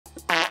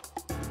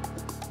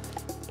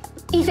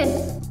Ethan!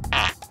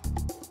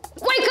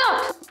 Wake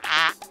up!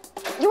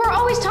 You are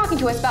always talking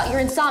to us about your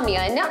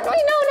insomnia, and now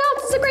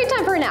this is a great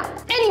time for a nap.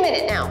 Any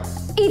minute now.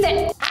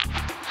 Ethan!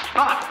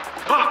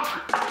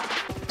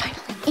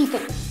 Finally,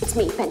 Ethan, it's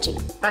me, Benji.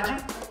 Benji?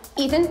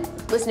 Ethan,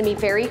 listen to me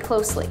very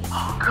closely.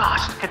 Oh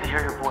gosh, it's good to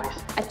hear your voice.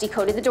 I've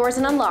decoded the doors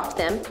and unlocked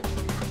them.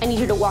 I need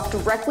you to walk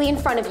directly in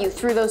front of you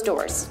through those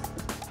doors.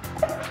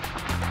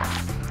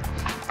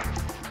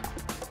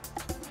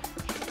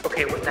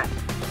 Okay, what's that?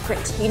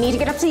 Great. You need to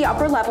get up to the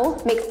upper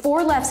level, make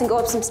 4 lefts, and go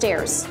up some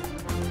stairs.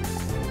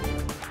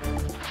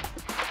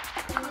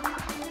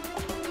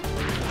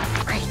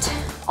 Great.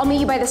 I'll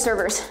meet you by the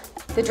servers.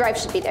 The drive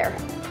should be there.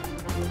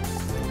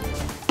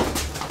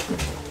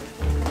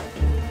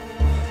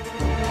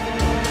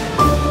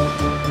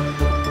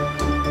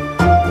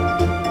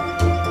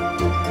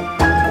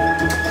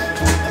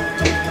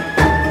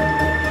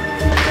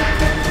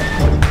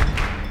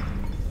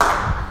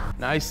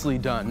 Nicely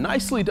done,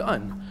 nicely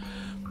done.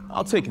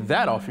 I'll take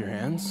that off your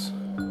hands.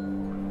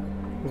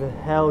 The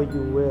hell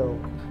you will.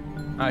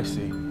 I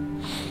see.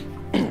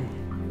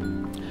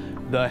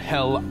 The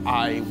hell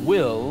I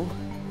will,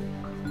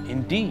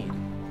 indeed.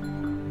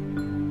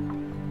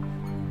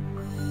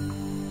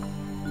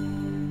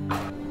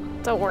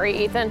 Don't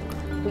worry, Ethan.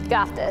 We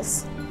got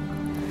this.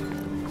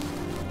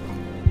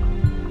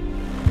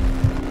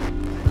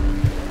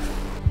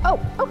 Oh,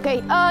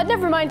 okay.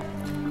 Never mind.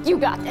 You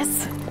got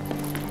this.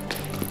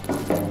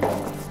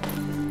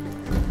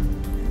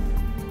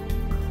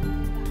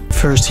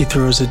 First he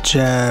throws a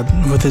jab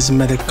with his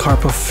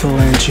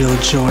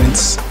metacarpophalangeal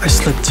joints. I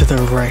slip to the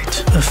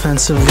right,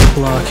 offensively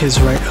block his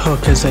right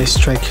hook as I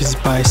strike his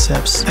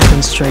biceps. I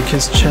then strike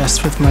his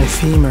chest with my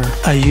femur.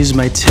 I use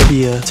my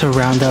tibia to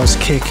roundhouse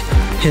kick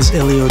his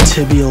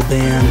iliotibial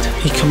band.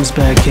 He comes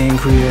back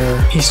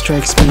angrier. He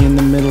strikes me in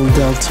the middle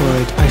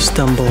deltoid. I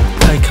stumble.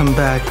 I come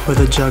back with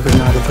a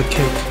juggernaut of a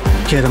kick.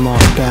 Get him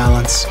off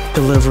balance.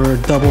 Deliver a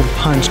double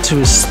punch to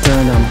his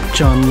sternum.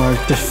 John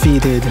Lark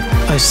defeated.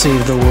 I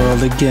save the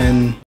world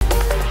again.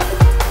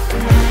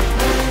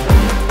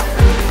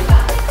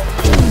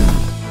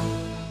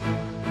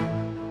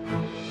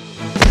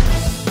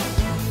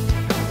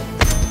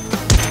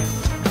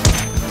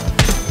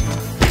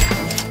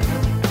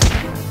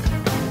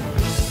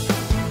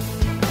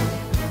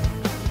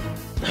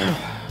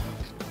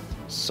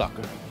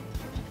 Sucker.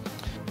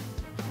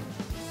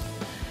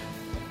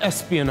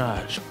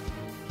 Espionage.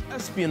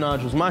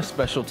 Espionage was my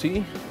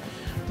specialty.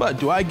 But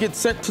do I get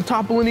sent to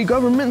topple any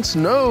governments?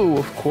 No,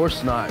 of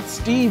course not.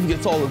 Steve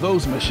gets all of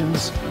those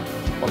missions,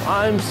 while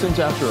I'm sent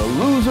after a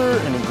loser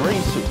in a gray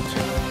suit.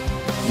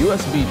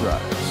 USB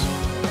drive.